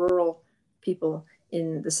for rural people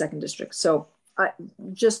in the second district. So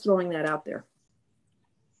just throwing that out there.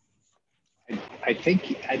 I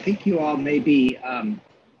think you all may be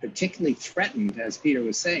particularly threatened, as Peter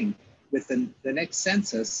was saying, with the next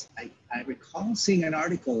census. I recall seeing an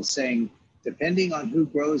article saying, depending on who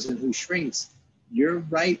grows and who shrinks, you're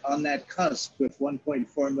right on that cusp with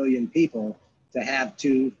 1.4 million people to have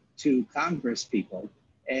two Congress people.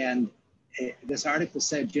 And this article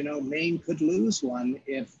said, Maine could lose one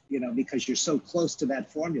if, because you're so close to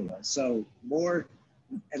that formula. So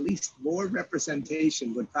at least more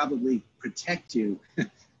representation would probably protect you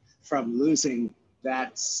from losing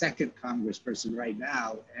that second congressperson right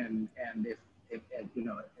now. And if at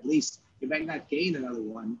least you might not gain another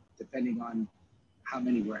one depending on how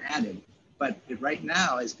many were added. But right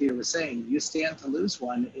now, as Peter was saying, you stand to lose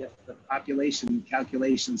one if the population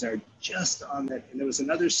calculations are just on that. And there was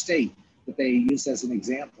another state that they used as an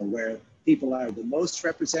example where people are the most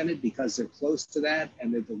represented because they're close to that,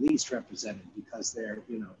 and they're the least represented because they're,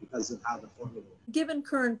 because of how the formula. Given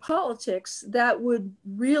current politics, that would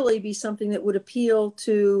really be something that would appeal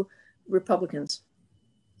to Republicans,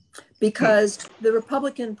 because the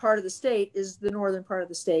Republican part of the state is the northern part of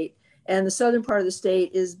the state, and the southern part of the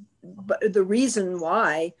state is the reason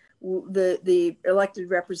why the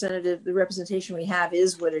elected representative, the representation we have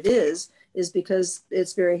is what it is because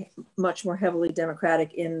it's very much more heavily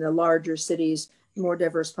Democratic in the larger cities, more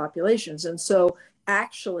diverse populations. And so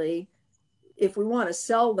actually, if we want to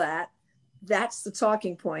sell that, that's the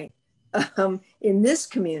talking point in this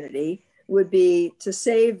community, would be to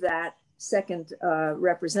save that second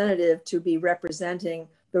representative to be representing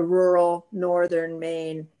the rural northern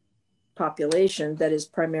Maine population that is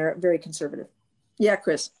very conservative. Yeah,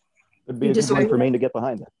 Chris. Would be a good one for Maine to get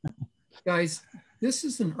behind it. Guys, this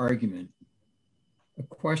is an argument, a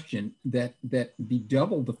question that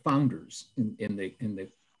bedeviled the founders in the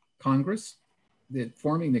Congress. That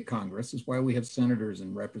forming the Congress is why we have senators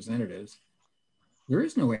and representatives. There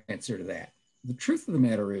is no answer to that. The truth of the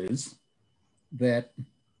matter is that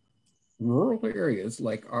rural areas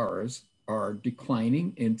like ours are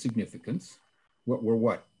declining in significance.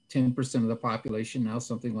 We're 10% of the population now,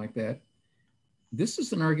 something like that. This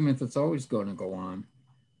is an argument that's always going to go on.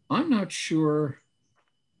 I'm not sure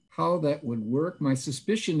how that would work. My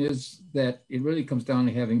suspicion is that it really comes down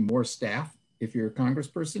to having more staff if you're a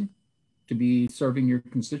congressperson to be serving your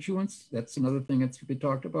constituents. That's another thing that's been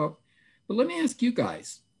talked about. But let me ask you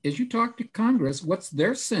guys, as you talk to Congress, what's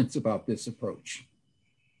their sense about this approach?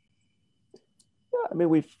 Yeah, I mean,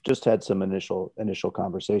 we've just had some initial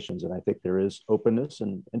conversations, and I think there is openness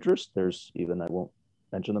and interest. There's even, I won't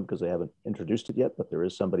mention them because they haven't introduced it yet, but there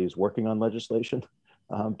is somebody who's working on legislation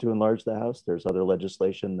to enlarge the House. There's other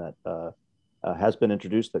legislation that has been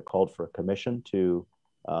introduced that called for a commission to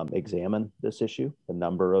examine this issue, the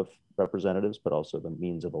number of representatives, but also the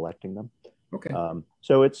means of electing them. Okay.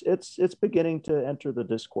 So it's beginning to enter the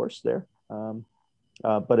discourse there,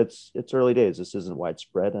 but it's early days. This isn't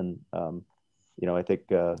widespread, and I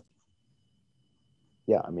think I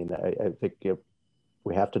think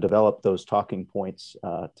we have to develop those talking points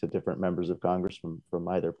to different members of Congress from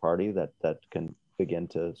either party that can begin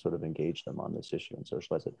to sort of engage them on this issue and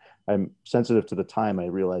socialize it. I'm sensitive to the time. I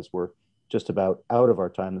realize we're just about out of our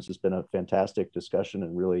time. This has been a fantastic discussion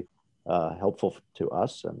and really helpful to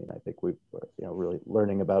us. I mean, I think we've really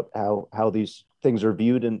learning about how these things are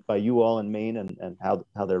viewed by you all in Maine and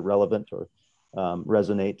how they're relevant or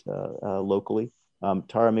resonate locally.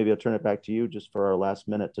 Tara, maybe I'll turn it back to you just for our last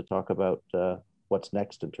minute to talk about what's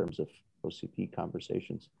next in terms of OCP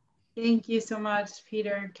conversations. Thank you so much,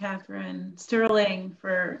 Peter, Catherine, Sterling,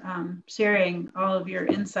 for sharing all of your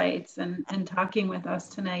insights and talking with us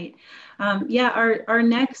tonight. Our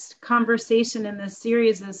next conversation in this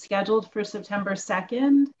series is scheduled for September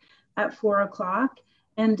 2nd at 4 o'clock.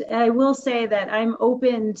 And I will say that I'm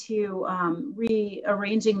open to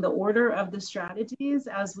rearranging the order of the strategies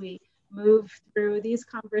as we move through these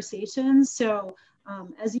conversations. So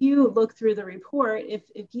as you look through the report, if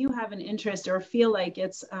you have an interest or feel like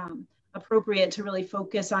it's appropriate to really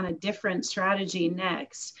focus on a different strategy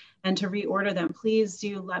next and to reorder them, please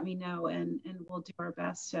do let me know and we'll do our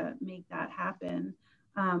best to make that happen.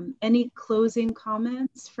 Any closing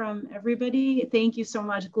comments from everybody? Thank you so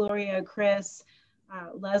much, Gloria, Chris,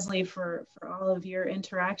 Leslie, for all of your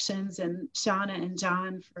interactions, and Shauna and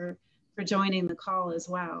John for joining the call as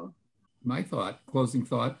well. My closing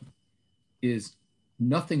thought is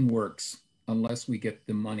nothing works unless we get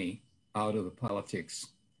the money out of the politics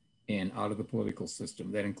and out of the political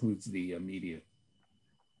system. That includes the media.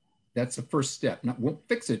 That's the first step. Won't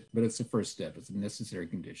fix it, but it's the first step. It's a necessary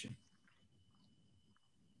condition.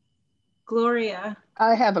 Gloria.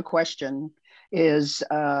 I have a question. Is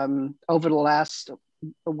over the last,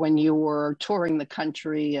 when you were touring the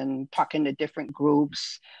country and talking to different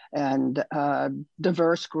groups and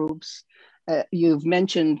diverse groups, you've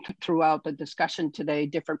mentioned throughout the discussion today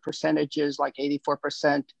different percentages, like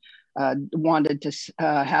 84% wanted to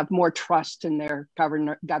have more trust in their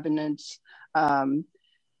governance. Do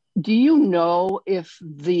you know if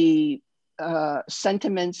the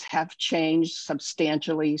sentiments have changed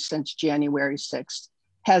substantially since January 6th?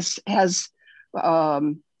 Has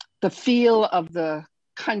the feel of the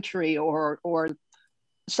country or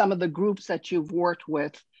some of the groups that you've worked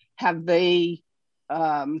with, have they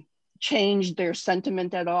changed their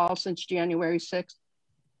sentiment at all since January 6th?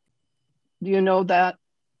 Do you know that?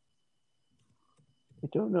 I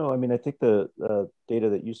don't know. I mean, I think the data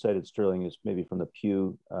that you cited, Sterling, is maybe from the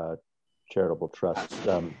Pew Charitable Trust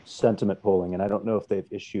sentiment polling, and I don't know if they've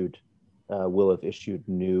will have issued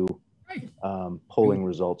new polling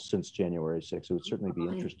results since January 6th. It would certainly be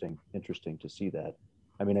interesting to see that.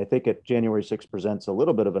 I mean, I think January 6th presents a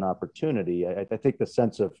little bit of an opportunity. I think the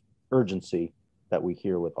sense of urgency that we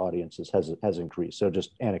hear with audiences has increased. So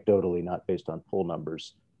just anecdotally, not based on poll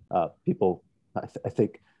numbers, people, I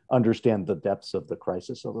think, understand the depths of the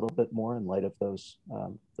crisis a little bit more in light of those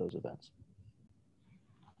events.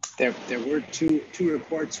 There were two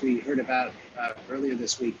reports we heard about earlier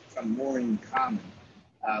this week from More in Common.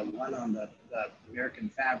 One on the American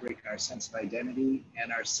fabric, our sense of identity,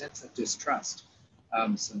 and our sense of distrust.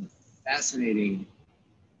 Some fascinating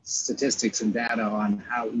statistics and data on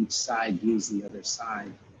how each side views the other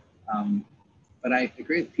side. But I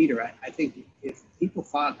agree with Peter. I think if people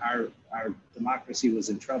thought our democracy was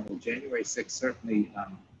in trouble, January 6th certainly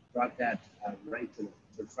brought that right to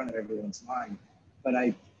the front of everyone's mind.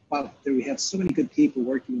 But we have so many good people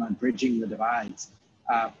working on bridging the divides.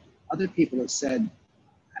 Other people have said,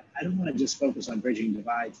 I don't want to just focus on bridging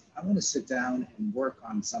divides. I want to sit down and work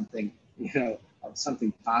on something,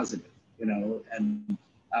 something positive, and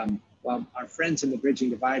while our friends in the bridging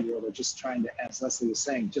divide world are just trying to, as Leslie was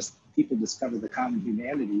saying, just people discover the common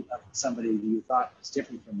humanity of somebody who you thought was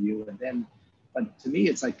different from you. And then, but to me,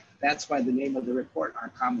 it's like, that's why the name of the report, Our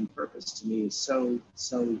Common Purpose, to me is so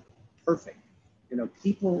perfect.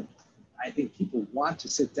 I think people want to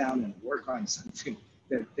sit down and work on something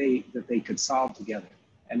that they could solve together.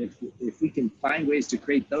 And if we can find ways to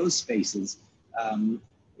create those spaces,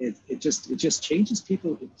 it just changes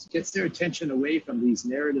people. It gets their attention away from these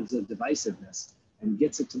narratives of divisiveness and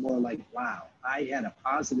gets it to more like, wow, I had a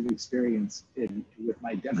positive experience with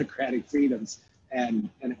my democratic freedoms, and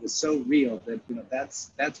it was so real that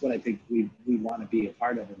that's what I think we want to be a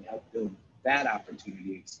part of and help build that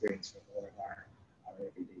opportunity experience for more of our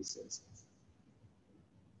everyday citizens.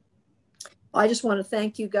 I just want to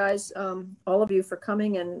thank you guys, all of you, for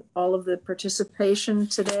coming and all of the participation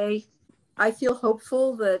today. I feel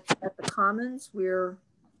hopeful that at the Commons we're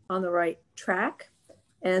on the right track,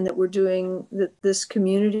 and that we're doing this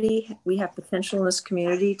community, we have potential in this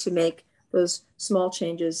community to make those small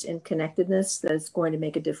changes in connectedness that's going to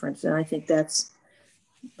make a difference. And I think that's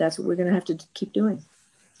what we're going to have to keep doing.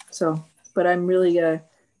 So, but I'm really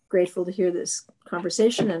grateful to hear this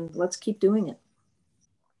conversation, and let's keep doing it.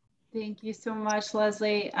 Thank you so much,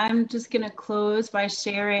 Leslie. I'm just going to close by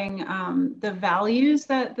sharing the values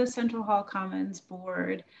that the Central Hall Commons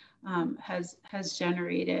Board has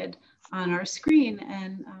generated on our screen.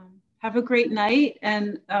 And have a great night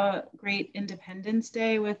and a great Independence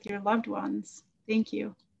Day with your loved ones. Thank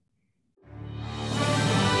you.